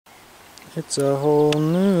It's a whole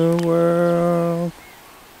new world,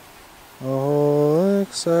 a whole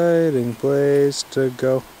exciting place to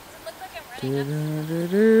go. Do do do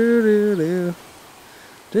do do do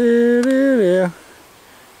do do do.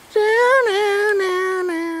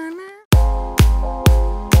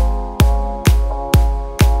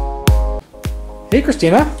 Hey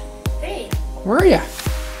Christina. Hey. Where are you?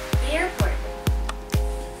 The airport.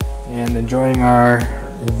 And enjoying our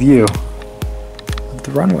view of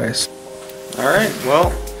the runways. Alright,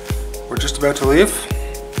 well, we're just about to leave.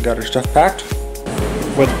 We got our stuff packed.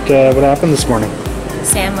 What happened this morning?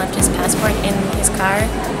 Sam left his passport in his car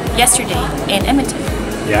yesterday in Edmonton.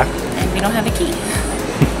 Yeah. And we don't have a key.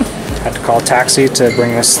 Had to call a taxi to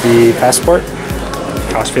bring us the passport.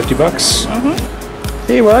 Cost $50. Mm-hmm.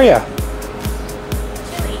 Hey, where are you?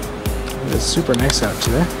 It's super nice out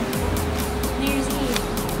today. New Year's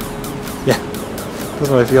Eve. Yeah.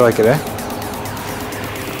 Doesn't really feel like it, eh?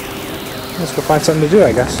 Let's go find something to do,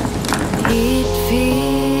 I guess. It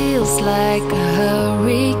feels like a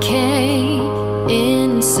hurricane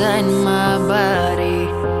inside my body.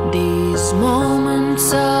 These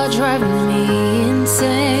moments are driving me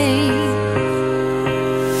insane.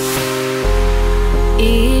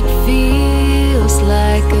 It feels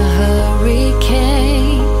like a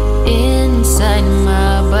hurricane inside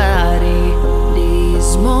my body.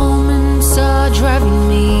 These moments are driving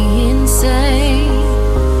me insane.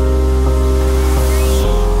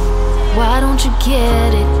 Why don't you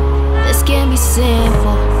get it? This can be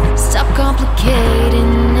simple. Stop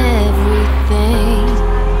complicating everything.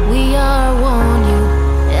 We are one, you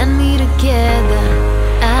and me together.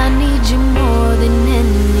 I need you more than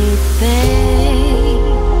anything.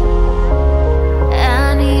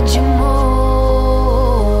 I need you more.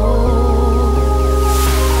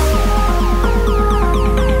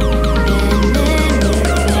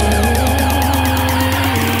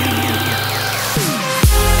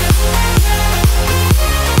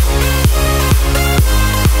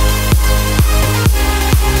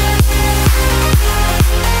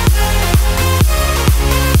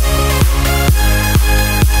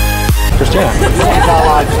 Christina,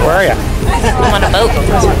 where are you? I'm on a boat.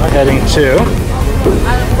 Heading to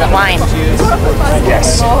Wine.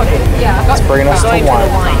 yes. It's bringing us to wine.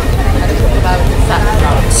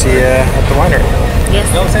 See you at the winery. Yes.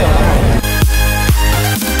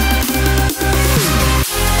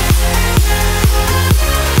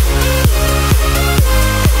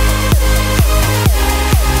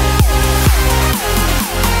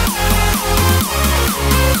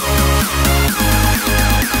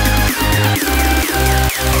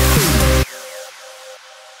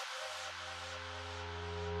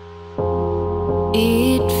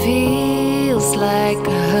 It feels like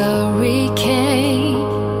a hurricane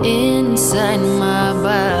inside my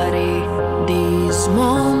body. These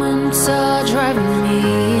moments are driving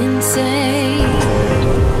me insane.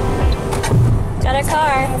 Got a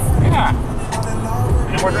car. Yeah.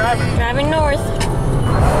 And we're driving. Driving north.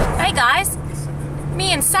 Hey guys.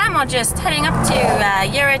 Me and Sam are just heading up to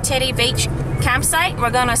Yarra Beach campsite.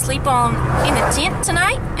 We're gonna sleep in the tent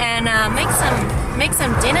tonight and make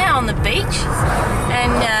some dinner on the beach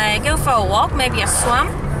and go for a walk, maybe a swim,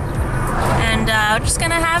 and we're just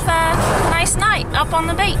gonna have a nice night up on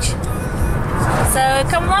the beach. So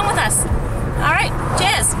come along with us. All right,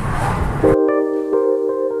 cheers.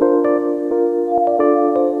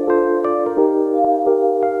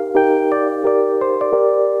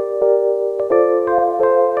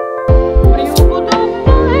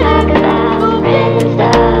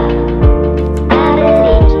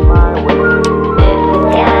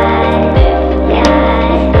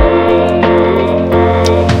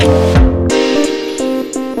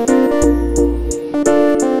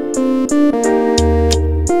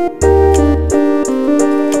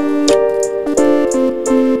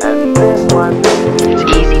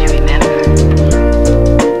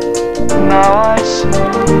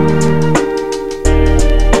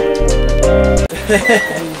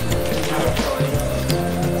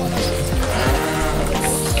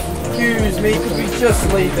 Excuse me, could we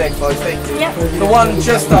just leave that close? Thank you. Yep. The one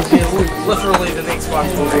just up here, literally the next one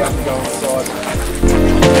will be up to go inside.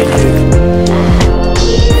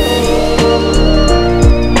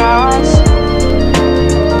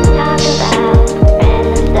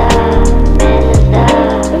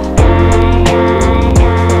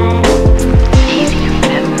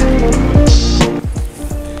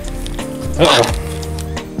 Uh-oh.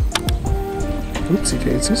 Oopsie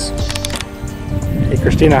daisies. Hey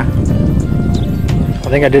Christina. I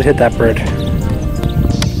think I did hit that bird.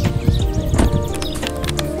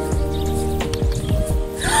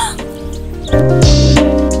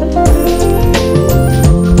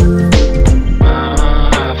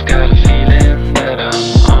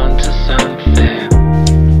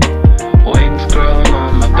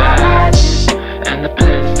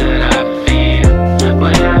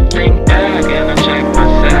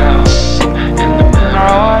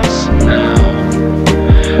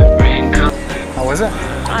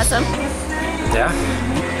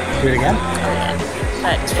 Do it again?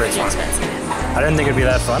 But it's pretty expensive. I didn't think it'd be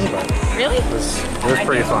that fun, but Really? it was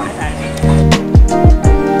pretty fun.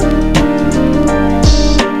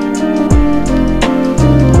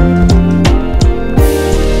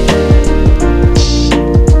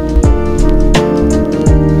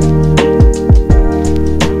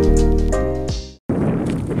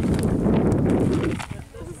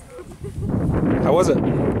 How was it?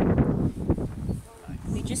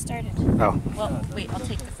 We just started. Oh. Well, wait, I'll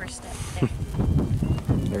take the first step. There.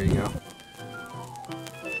 There you go.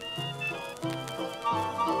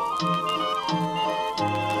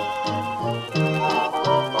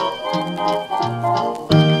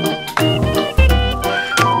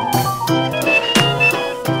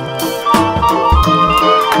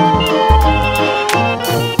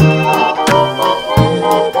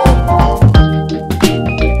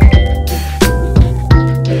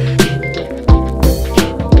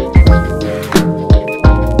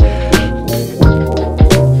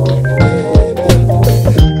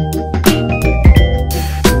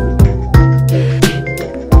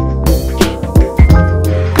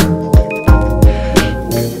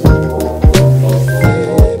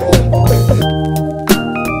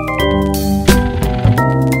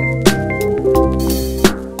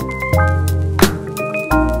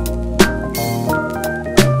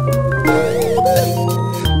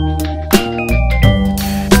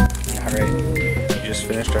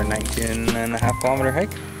 Finished our 19.5-kilometer hike.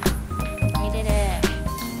 We did it.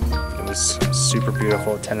 It was super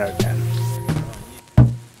beautiful, 10 out of 10.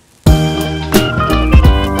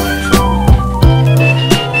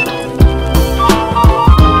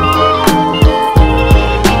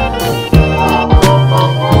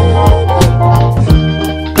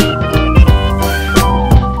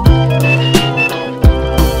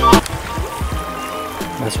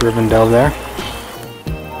 That's Rivendell there.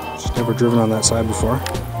 Never driven on that side before.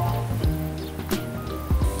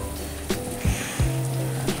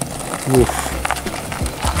 Oof.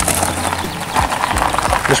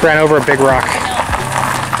 Just ran over a big rock.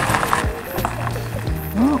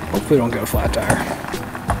 Well, hopefully don't get a flat tire.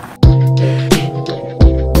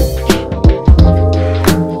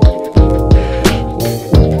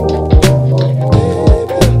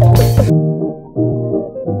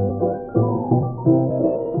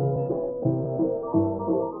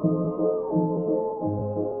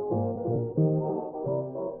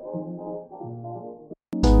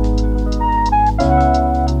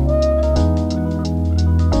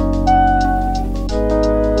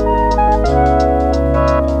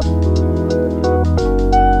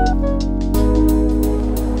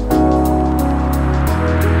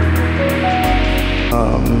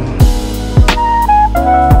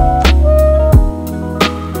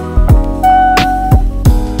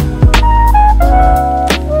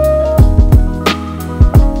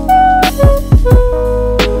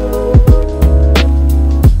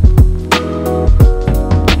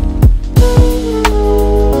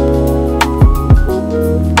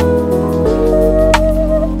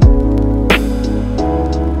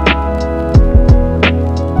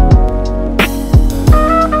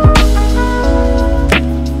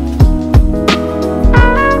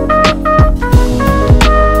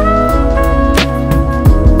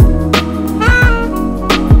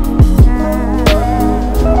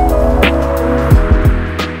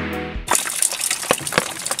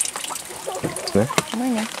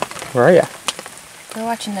 Where are you? We're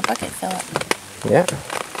watching the bucket fill up. Yeah.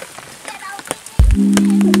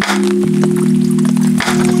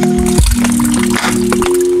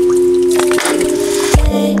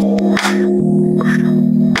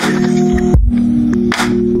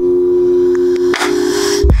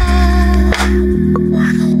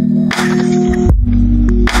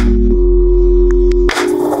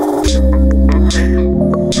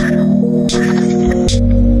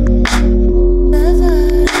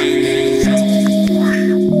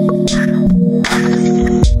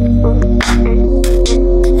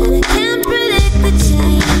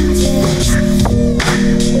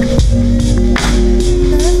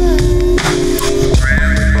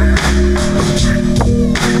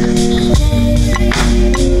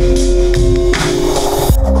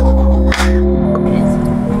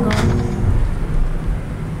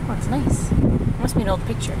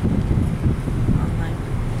 Picture online.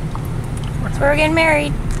 That's where we're getting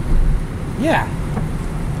married. Yeah.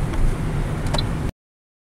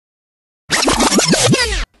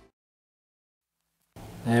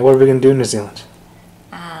 And what are we gonna do in New Zealand?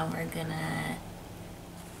 We're gonna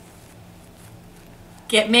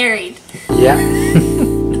get married. Yeah.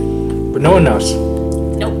 But no one knows.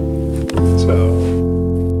 Nope. So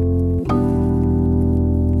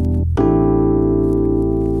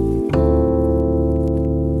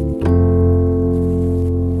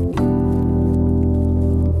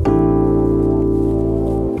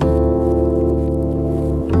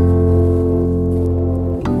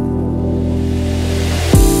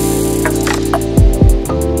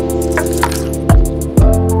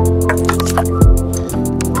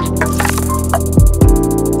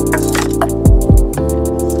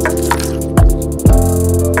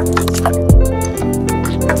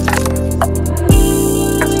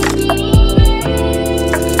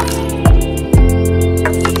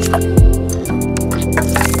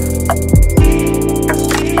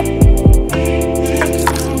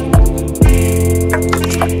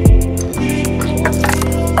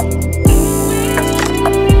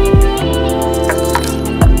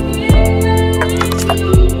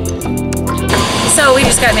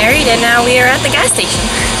street, and now we are at the gas station.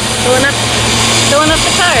 Filling up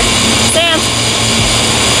the car. Stand.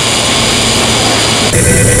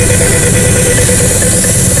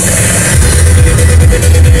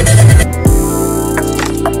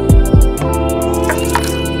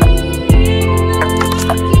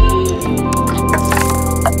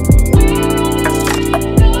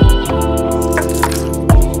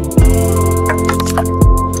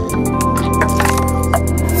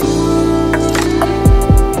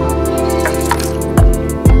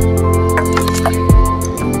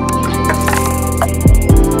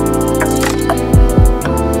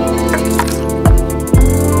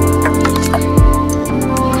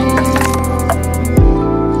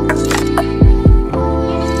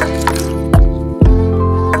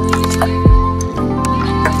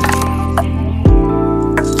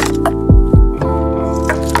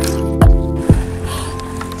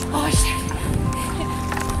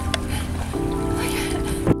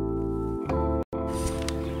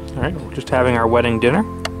 Alright, we're just having our wedding dinner.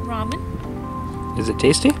 Ramen. Is it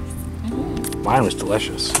tasty? Mm-hmm. Mine was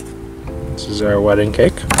delicious. This is our wedding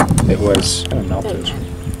cake. It was kind of melted.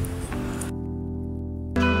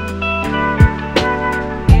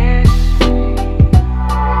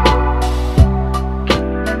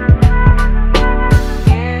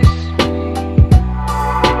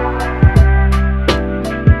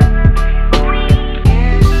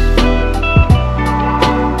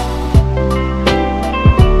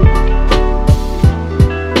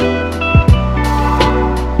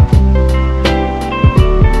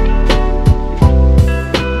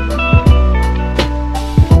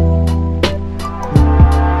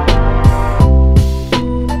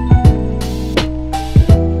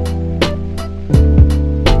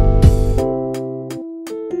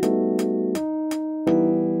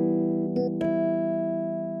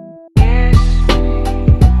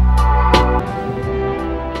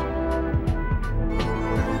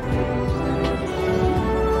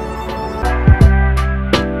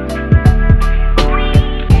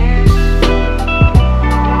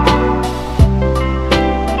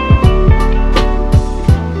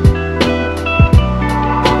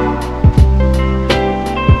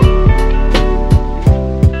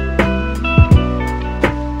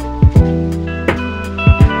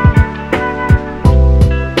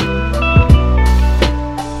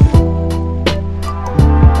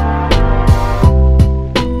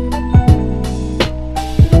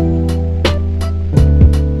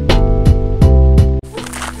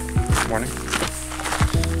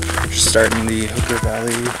 Starting the Hooker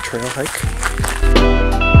Valley Trail hike.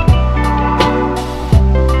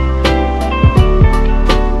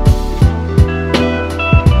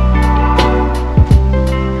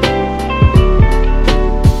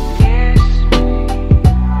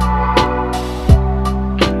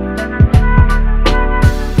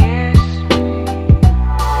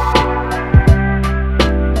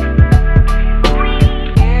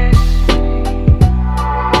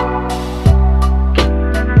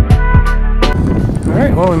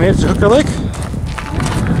 Well, we made it to Hooker Lake.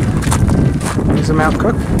 Here's the Mount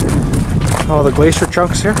Cook. All the glacier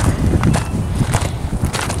chunks here.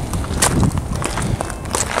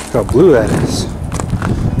 Look how blue that is.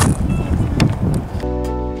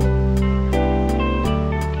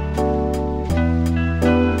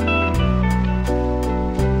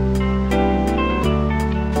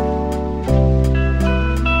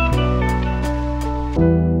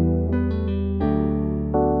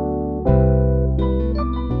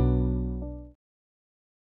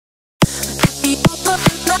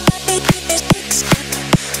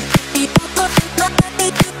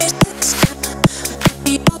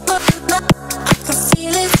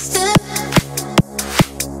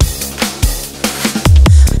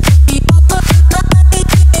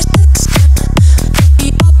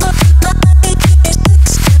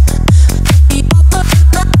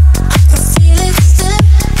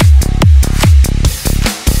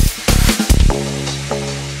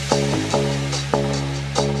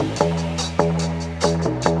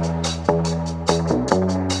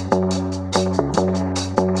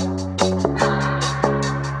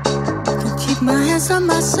 My hands on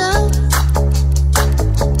myself.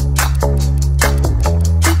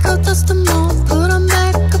 Think I'll dust them off, put them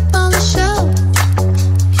back up on the shelf.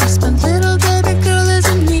 Kiss my little baby girl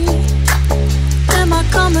isn't me. Am I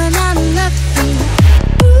coming out of left field?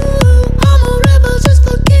 Ooh, I'm a rebel just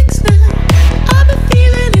for kicks now. I've been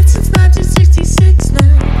feeling it since 1966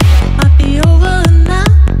 now. Might be over now,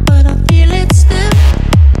 but I feel it still.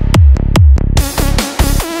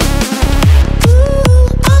 Ooh,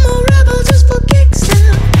 I'm a rebel just for kicks now.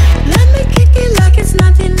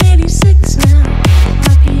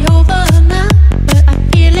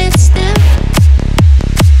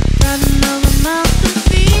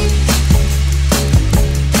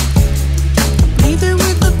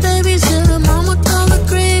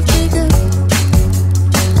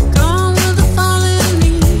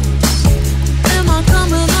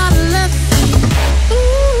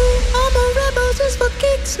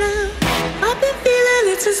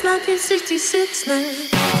 since 1966 now.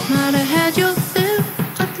 Might have had your fill,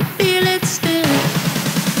 I can feel it still.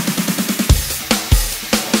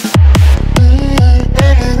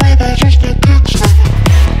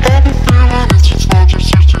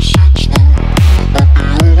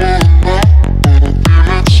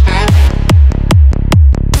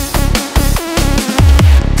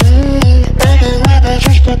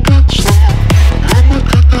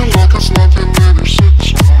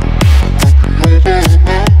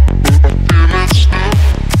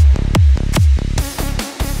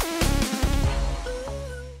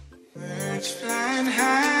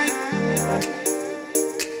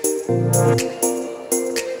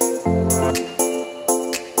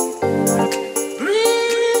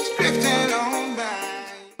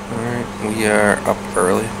 We are up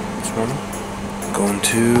early this morning, going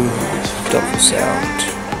to Double Sound.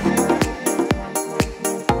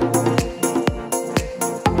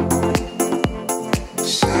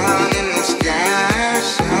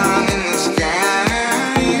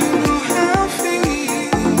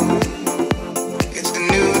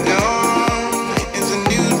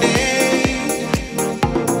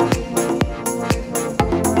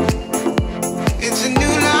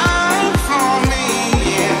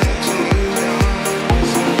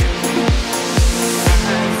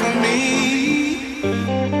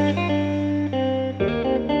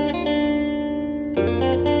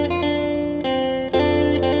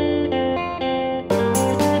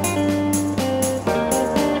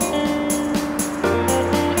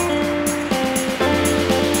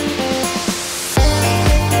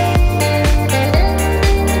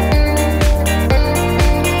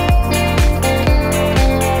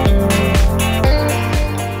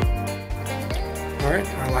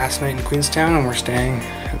 Last night in Queenstown, and we're staying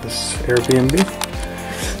at this Airbnb.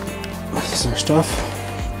 This is our stuff.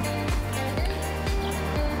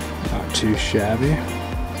 Not too shabby.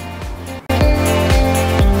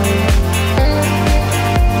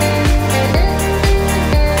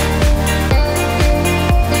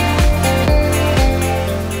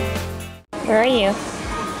 Where are you?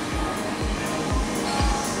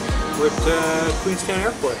 We're at Queenstown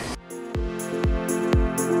Airport.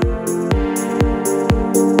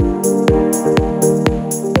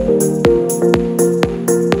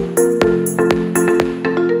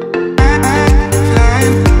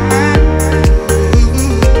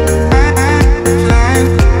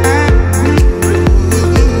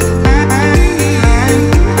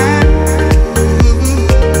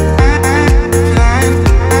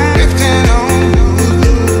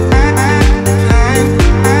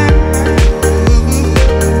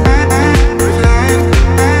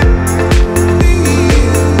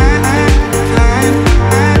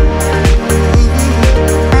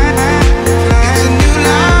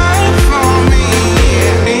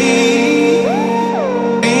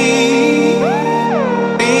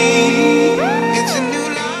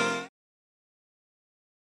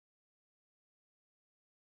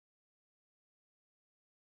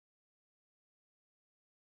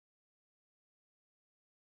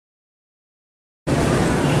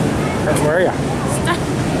 Where are you? Stuck.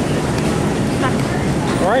 Stuck.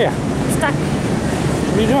 Where are you? Stuck.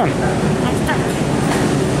 What are you doing? I'm stuck.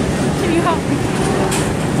 Can you help me?